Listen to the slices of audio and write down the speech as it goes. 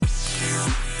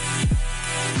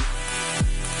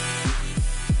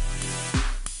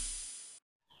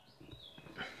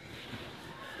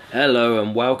Hello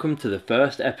and welcome to the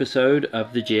first episode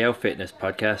of the GL Fitness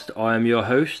Podcast. I am your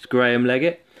host, Graham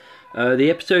Leggett. The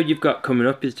episode you've got coming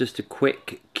up is just a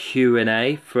quick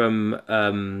Q&A from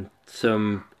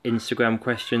some Instagram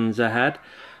questions I had.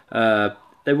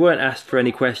 They weren't asked for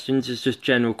any questions, it's just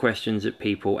general questions that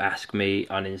people ask me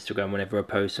on Instagram whenever I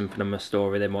post something on my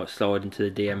story. They might slide into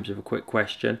the DMs with a quick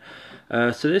question.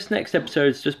 So this next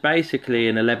episode is just basically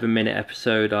an 11-minute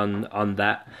episode on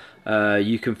that.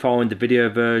 You can find the video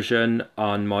version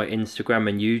on my Instagram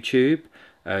and YouTube,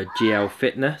 GL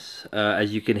Fitness.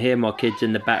 As you can hear my kids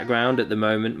in the background at the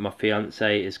moment, my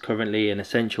fiance is currently an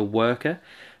essential worker,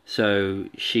 so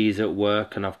she's at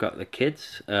work and I've got the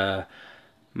kids.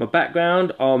 My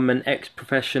background, I'm an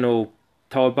ex-professional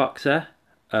Thai boxer.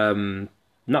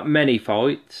 Not many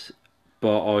fights,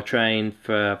 but I've trained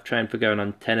for going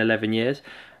on 10, 11 years.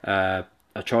 I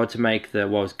tried to I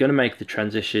was going to make the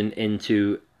transition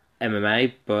into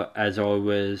MMA, but as I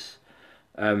was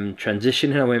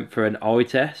transitioning, I went for an eye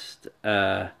test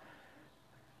and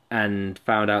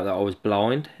found out that I was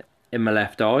blind in my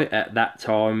left eye. At that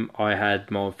time, I had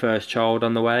my first child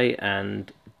on the way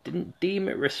and didn't deem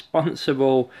it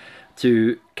responsible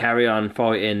to carry on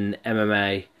fighting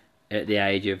MMA at the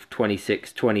age of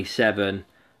 26, 27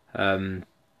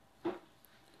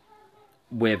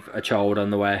 with a child on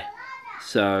the way.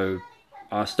 So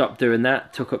I stopped doing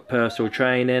that, took up personal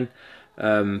training,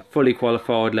 fully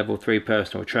qualified level 3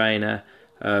 personal trainer.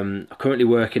 I currently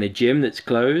work in a gym that's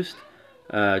closed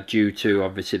due to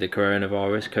obviously the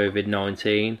coronavirus,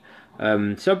 COVID-19.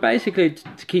 So basically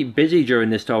to keep busy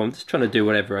during this time, I'm just trying to do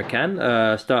whatever I can.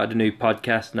 Started a new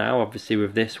podcast now, obviously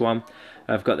with this one.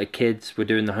 I've got the kids, we're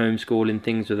doing the homeschooling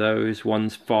things with those.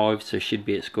 One's 5, so she'd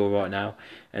be at school right now,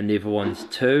 and the other one's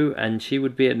 2, and she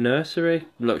would be at nursery.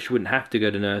 Look, she wouldn't have to go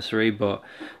to nursery, but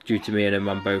due to me and her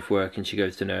mum both working, she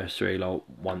goes to nursery like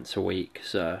once a week.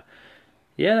 So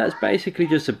yeah, that's basically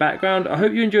just a background. I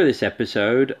hope you enjoy this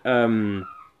episode.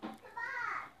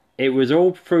 It was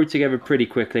all through together pretty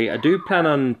quickly. I do plan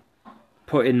on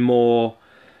putting more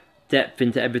depth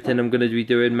into everything I'm going to be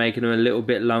doing, making them a little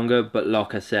bit longer, but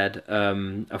like I said,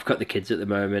 I've got the kids at the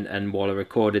moment, and while I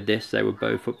recorded this, they were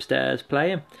both upstairs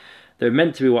playing. They were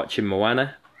meant to be watching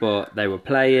Moana, but they were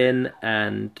playing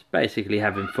and basically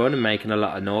having fun and making a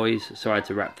lot of noise, so I had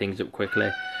to wrap things up quickly.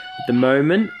 At the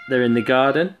moment, they're in the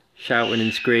garden, shouting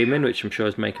and screaming, which I'm sure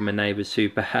is making my neighbours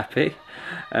super happy.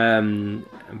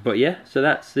 But yeah, so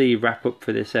that's the wrap up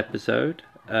for this episode.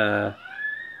 I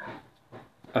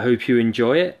hope you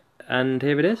enjoy it. And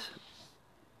here it is.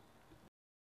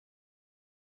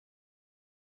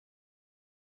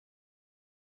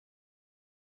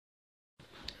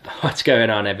 What's going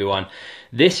on, everyone?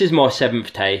 This is my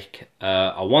 7th take.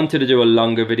 I wanted to do a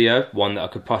longer video, one that I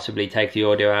could possibly take the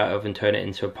audio out of and turn it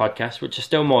into a podcast, which I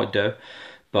still might do,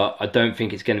 but I don't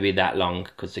think it's going to be that long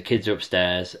because the kids are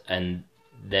upstairs and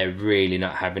they're really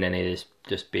not having any of this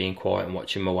just being quiet and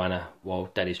watching Moana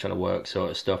while Daddy's trying to work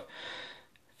sort of stuff.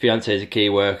 Fiance is a key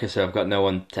worker, so I've got no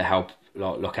one to help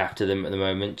look after them at the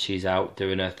moment. She's out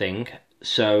doing her thing.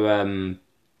 So I'm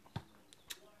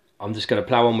just going to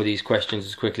plow on with these questions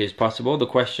as quickly as possible. The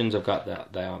questions I've got,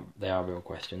 they are real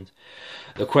questions.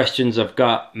 The questions I've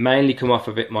got mainly come off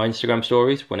of my Instagram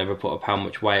stories whenever I put up how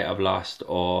much weight I've lost,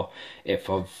 or if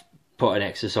I've put an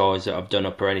exercise that I've done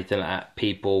up or anything like that.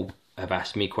 People have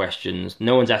asked me questions.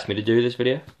 No one's asked me to do this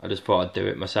video. I just thought I'd do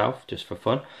it myself just for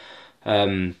fun.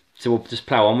 So we'll just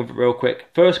plow on with it real quick.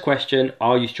 First question,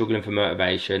 are you struggling for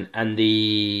motivation? And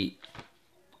the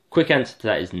quick answer to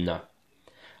that is no.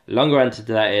 Longer answer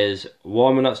to that is,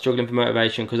 why am I not struggling for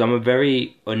motivation? Because I'm a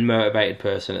very unmotivated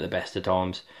person at the best of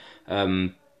times. I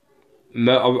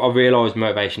realise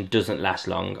motivation doesn't last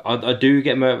long. I do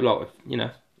get motivated, like, you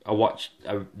know, I watch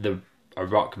a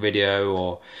rock video,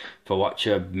 or if I watch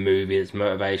a movie that's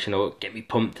motivational, get me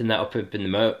pumped in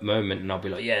the moment, and I'll be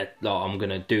like, yeah, like, I'm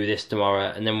gonna do this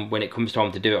tomorrow. And then when it comes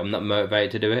time to do it, I'm not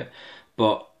motivated to do it.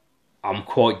 But I'm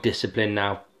quite disciplined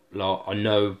now. Like, I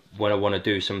know when I want to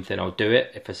do something, I'll do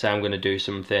it. If I say I'm gonna do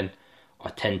something, I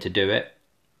tend to do it.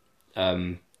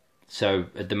 So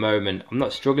at the moment, I'm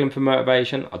not struggling for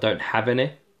motivation. I don't have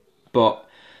any, but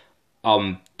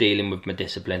I'm dealing with my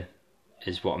discipline.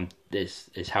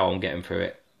 Is how I'm getting through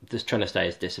it. Just trying to stay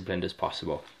as disciplined as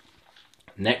possible.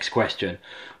 Next question.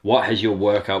 What has your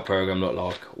workout program looked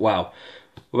like? Well,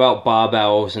 without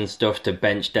barbells and stuff to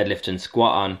bench, deadlift and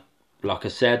squat on, like I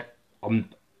said,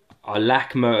 I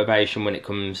lack motivation when it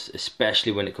comes,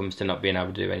 especially when it comes to not being able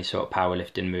to do any sort of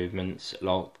powerlifting movements.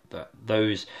 Like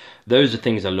those are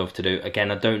things I love to do.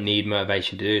 Again, I don't need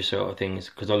motivation to do sort of things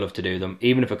because I love to do them.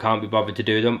 Even if I can't be bothered to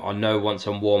do them, I know once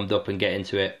I'm warmed up and get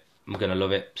into it, I'm gonna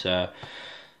love it. So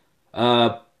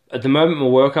At the moment, my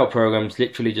workout program is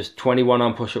literally just 21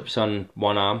 arm push-ups on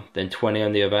one arm, then 20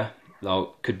 on the other. Like,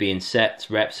 could be in sets,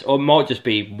 reps, or it might just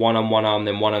be one on one arm,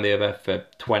 then one on the other for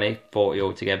 20, 40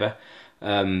 altogether.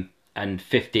 And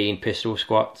 15 pistol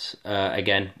squats.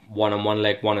 Again, one on one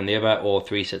leg, one on the other, or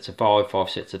 3 sets of 5, 5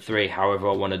 sets of 3, however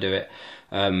I want to do it.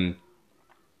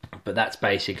 But that's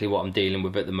basically what I'm dealing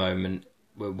with at the moment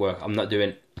with work. I'm not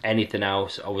doing anything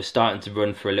else. I was starting to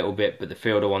run for a little bit, but the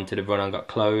field I wanted to run on got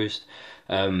closed.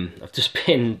 I've just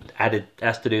been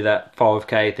asked to do that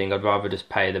 5k thing. I'd rather just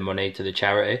pay the money to the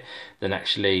charity than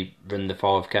actually run the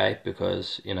 5k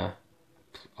because, you know,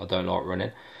 I don't like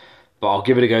running. But I'll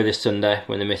give it a go this Sunday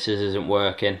when the missus isn't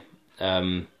working.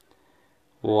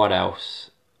 What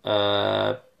else?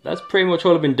 That's pretty much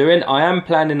all I've been doing. I am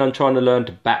planning on trying to learn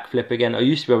to backflip again. I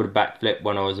used to be able to backflip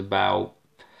when I was about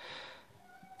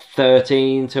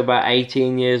 13 to about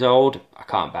 18 years old. I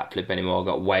can't backflip anymore. I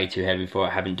got way too heavy for it.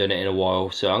 I haven't done it in a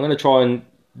while. So I'm going to try and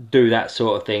do that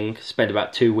sort of thing. Spend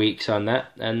about 2 weeks on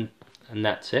that. And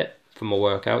that's it for my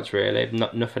workouts, really.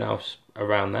 Nothing else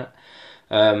around that.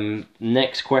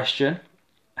 Next question.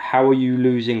 How are you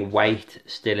losing weight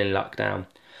still in lockdown?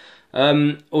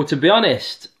 Well, to be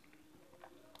honest,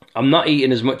 I'm not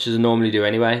eating as much as I normally do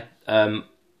anyway. I'm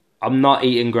not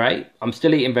eating great. I'm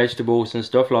still eating vegetables and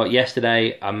stuff. Like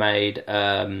yesterday, I made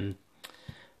a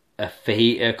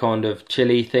fajita kind of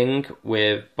chili thing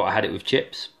but I had it with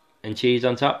chips and cheese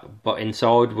on top. But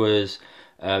inside was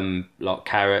like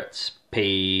carrots,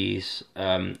 peas.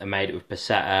 I made it with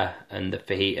passata and the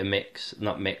fajita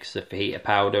the fajita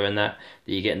powder and that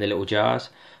you get in the little jars.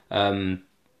 I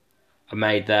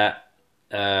made that.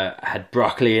 Had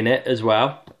broccoli in it as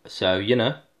well, so you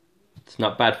know it's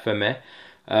not bad for me.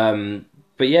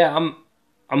 But yeah,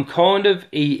 I'm kind of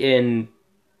eating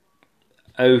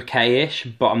okay-ish,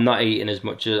 but I'm not eating as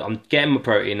much as I'm getting my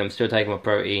protein. I'm still taking my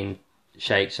protein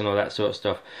shakes and all that sort of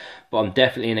stuff, but I'm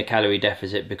definitely in a calorie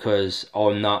deficit because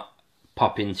I'm not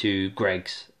popping to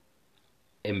Greggs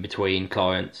in between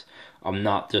clients. I'm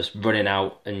not just running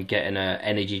out and getting an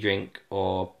energy drink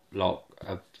or like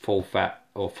a full fat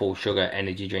or full sugar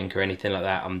energy drink or anything like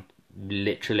that. I'm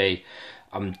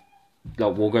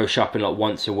like, we'll go shopping like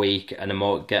once a week and I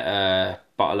might get a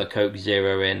bottle of Coke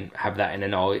Zero in, have that in a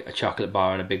night, a chocolate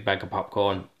bar and a big bag of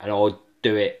popcorn, and I'll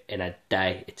do it in a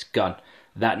day. It's gone.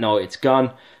 That night it's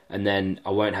gone, and then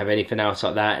I won't have anything else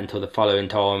like that until the following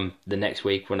time, the next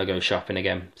week when I go shopping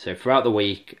again. So throughout the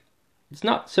week, it's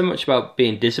not so much about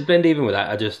being disciplined even with that.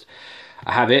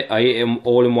 I have it, I eat it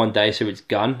all in one day so it's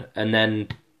gone, and then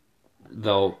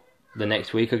though the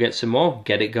next week I get some more,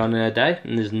 get it gone in a day,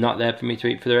 and there's not there for me to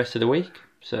eat for the rest of the week.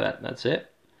 So that's it.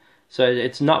 So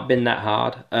it's not been that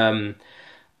hard.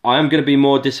 I am going to be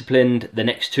more disciplined the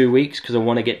next 2 weeks because I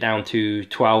want to get down to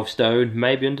 12 stone,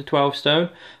 maybe under 12 stone.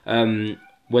 When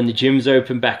the gyms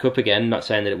open back up again, not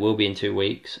saying that it will be in 2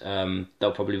 weeks, they'll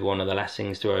probably be one of the last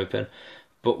things to open.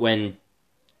 But when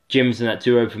gyms and that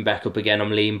do open back up again,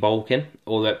 I'm lean bulking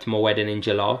all the way up to my wedding in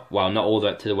July. Well, not all the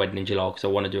way up to the wedding in July because I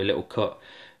want to do a little cut.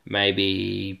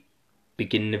 Maybe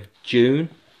beginning of June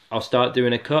I'll start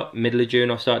doing a cut. Middle of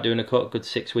June I'll start doing a cut. Good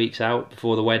 6 weeks out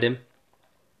before the wedding.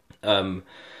 So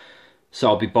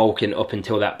I'll be bulking up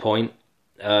until that point.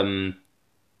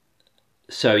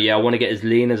 So yeah, I want to get as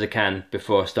lean as I can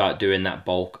before I start doing that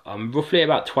bulk. I'm roughly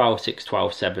about 12.6,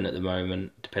 12.7 at the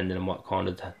moment, depending on what kind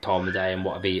of time of day and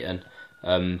what I've eaten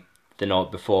the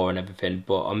night before and everything.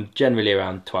 But I'm generally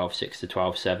around 12.6 to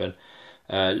 12.7.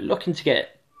 Looking to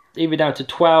get either down to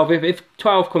 12. If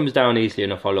 12 comes down easily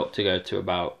enough, I'll look to go to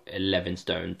about 11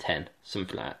 stone, 10,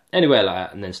 something like that. Anywhere like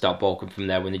that, and then start bulking from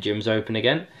there when the gym's open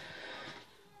again.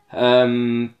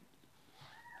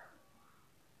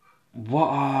 What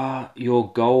are your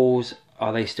goals?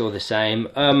 Are they still the same?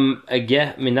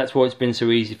 Yeah, I mean, that's why it's been so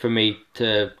easy for me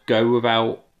to go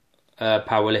without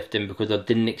powerlifting, because I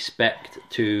didn't expect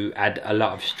to add a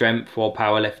lot of strength for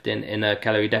powerlifting in a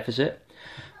calorie deficit.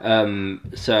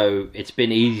 So it's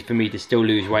been easy for me to still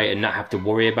lose weight and not have to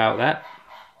worry about that.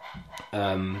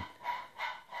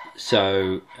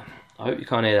 So I hope you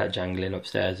can't hear that jangling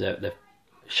upstairs. They're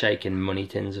shaking money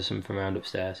tins or something around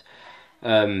upstairs.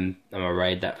 I'm gonna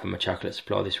raid that for my chocolate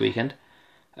supply this weekend.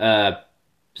 So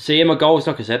yeah, my goals,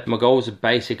 like I said, my goals are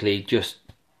basically just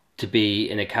to be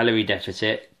in a calorie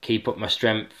deficit, keep up my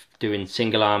strength, doing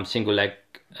single arm, single leg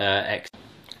X.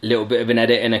 Little bit of an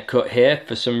edit and a cut here.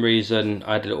 For some reason,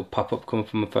 I had a little pop-up come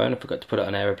from my phone. I forgot to put it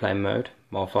on aeroplane mode.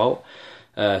 My fault.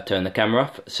 Turn the camera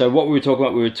off. So what we were talking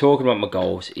about? We were talking about my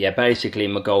goals. Yeah, basically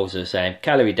my goals are the same.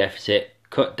 Calorie deficit,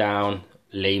 cut down,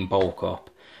 lean, bulk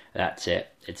up. That's it.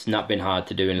 It's not been hard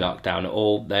to do in lockdown at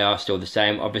all. They are still the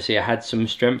same. Obviously, I had some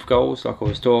strength goals like I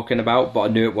was talking about, but I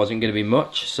knew it wasn't going to be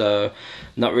much, so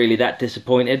not really that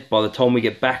disappointed. By the time we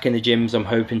get back in the gyms, I'm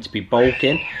hoping to be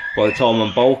bulking. By the time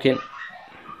I'm bulking,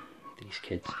 these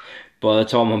kids. By the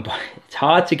time it's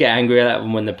hard to get angry at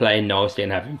them when they're playing nicely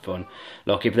and having fun.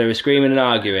 Like if they were screaming and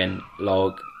arguing,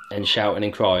 like and shouting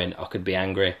and crying, I could be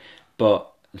angry.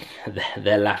 But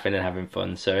they're laughing and having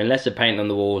fun. So unless they're painting on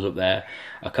the walls up there,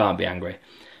 I can't be angry.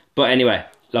 But anyway,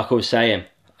 like I was saying,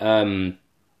 when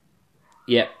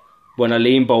I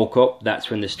lean bulk up, that's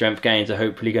when the strength gains are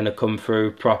hopefully going to come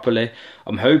through properly.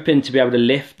 I'm hoping to be able to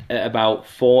lift at about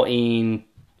 14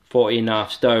 and a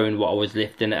half stone, what I was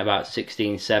lifting at about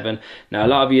 16.7. Now, a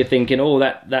lot of you are thinking, oh,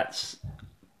 that's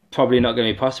probably not going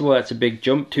to be possible. That's a big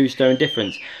jump, 2 stone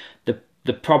difference.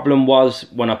 The problem was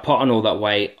when I put on all that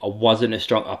weight, I wasn't as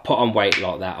strong. I put on weight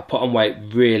like that. I put on weight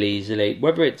really easily.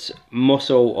 Whether it's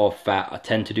muscle or fat, I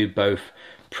tend to do both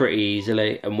pretty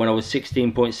easily. And when I was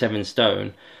 16.7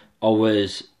 stone, I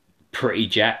was pretty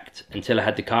jacked until I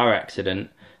had the car accident.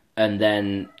 And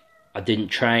then I didn't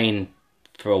train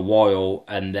for a while,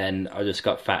 and then I just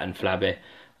got fat and flabby.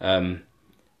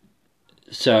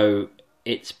 So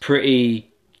it's pretty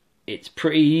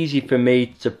easy for me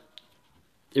to...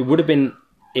 It would have been,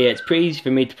 it's pretty easy for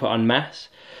me to put on mass.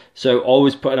 So I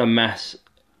was putting on mass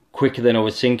quicker than I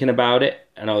was thinking about it.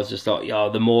 And I was just like,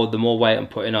 the more weight I'm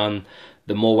putting on,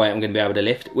 the more weight I'm going to be able to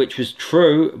lift. Which was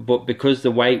true, but because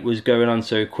the weight was going on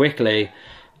so quickly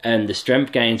and the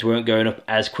strength gains weren't going up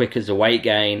as quick as the weight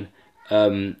gain,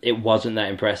 it wasn't that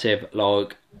impressive.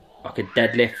 Like, I could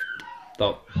deadlift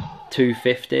like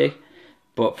 250.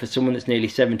 But for someone that's nearly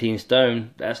 17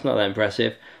 stone, that's not that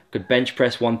impressive. Could bench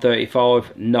press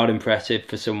 135, not impressive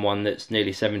for someone that's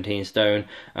nearly 17 stone.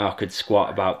 I could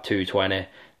squat about 220.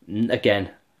 Again,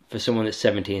 for someone that's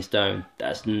 17 stone,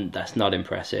 that's not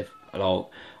impressive. Like,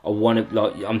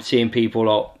 I'm seeing people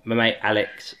like my mate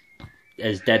Alex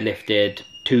has deadlifted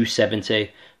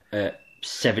 270 at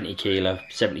 70 kilo,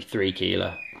 73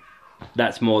 kilo.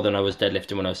 That's more than I was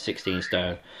deadlifting when I was 16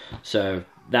 stone. So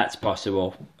that's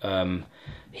possible.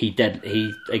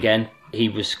 He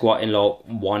was squatting like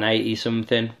 180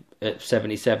 something at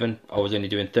 77. I was only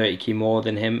doing 30 kg more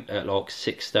than him at like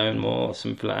 6 stone more or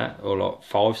something like that, or like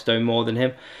 5 stone more than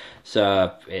him.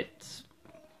 So it's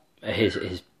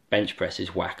his bench press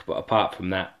is whack, but apart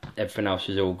from that, everything else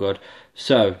is all good.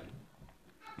 So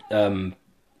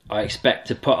I expect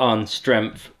to put on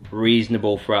strength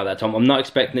reasonable throughout that time. I'm not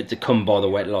expecting it to come by the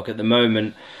weight. Like at the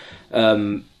moment,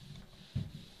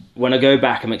 when I go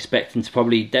back, I'm expecting to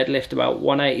probably deadlift about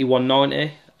 180,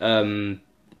 190,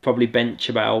 probably bench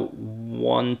about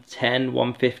 110,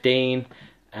 115,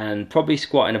 and probably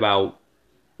squatting about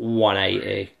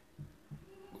 180,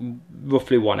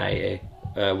 roughly 180,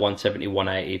 170,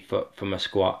 180 for my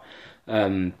squat.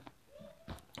 And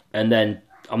then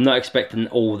I'm not expecting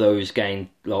all those gains,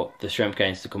 like the strength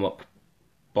gains, to come up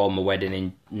by my wedding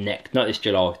in not this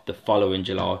July, the following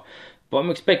July. But I'm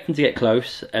expecting to get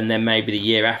close, and then maybe the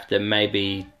year after,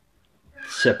 maybe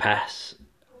surpass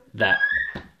that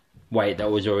weight that I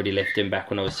was already lifting back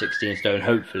when I was 16 stone,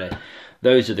 hopefully.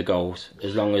 Those are the goals,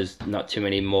 as long as not too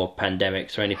many more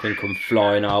pandemics or anything come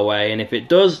flying our way. And if it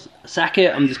does, sack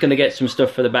it. I'm just going to get some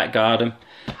stuff for the back garden.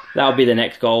 That'll be the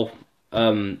next goal.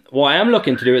 What I am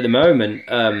looking to do at the moment,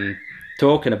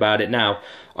 talking about it now,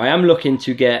 I am looking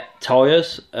to get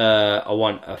tyres. I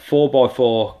want a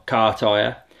 4x4 car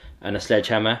tyre and a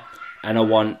sledgehammer, and I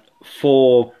want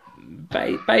 4,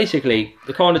 basically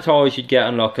the kind of tyres you'd get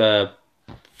on like a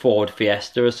Ford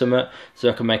Fiesta or something, so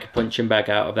I can make a punching bag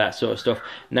out of that sort of stuff.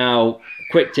 Now,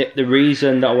 quick tip, the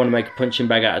reason that I want to make a punching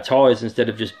bag out of tyres instead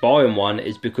of just buying one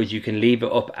is because you can leave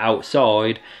it up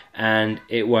outside and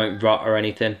it won't rot or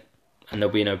anything, and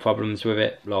there'll be no problems with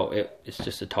it. Like it's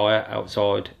just a tyre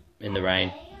outside in the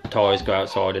rain. Tyres go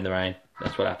outside in the rain.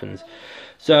 That's what happens.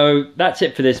 So that's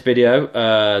it for this video.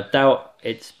 Doubt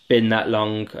it's been that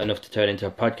long enough to turn into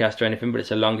a podcast or anything, but it's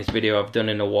the longest video I've done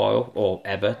in a while, or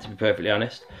ever, to be perfectly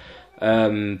honest.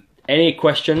 Any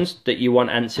questions that you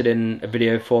want answered in a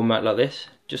video format like this,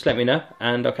 just let me know,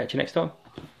 and I'll catch you next time.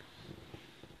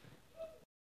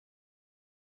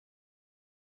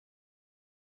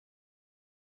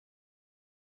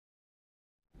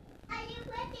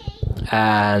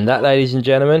 And that, ladies and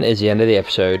gentlemen, is the end of the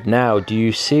episode. Now, do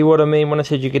you see what I mean when I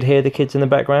said you could hear the kids in the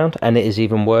background? And it is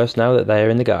even worse now that they are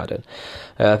in the garden.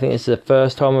 I think it's the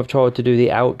first time I've tried to do the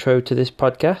outro to this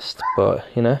podcast, but,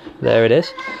 you know, there it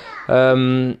is.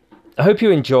 I I hope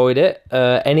you enjoyed it.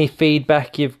 Any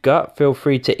feedback you've got, feel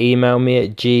free to email me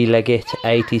at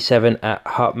gleggett87 at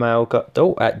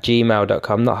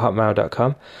gmail.com, not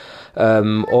hotmail.com.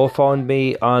 Or find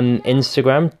me on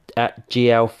Instagram at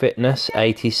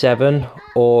glfitness87,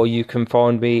 or you can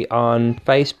find me on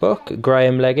Facebook,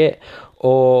 Graham Leggett,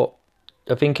 or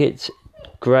I think it's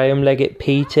Graham Leggett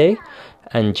PT,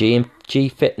 and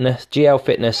GL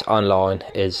Fitness Online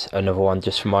is another one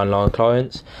just for my online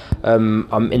clients.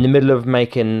 I'm in the middle of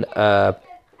making a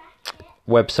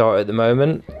website at the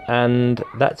moment, and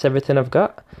that's everything I've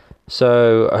got.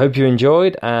 So I hope you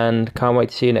enjoyed, and can't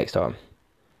wait to see you next time.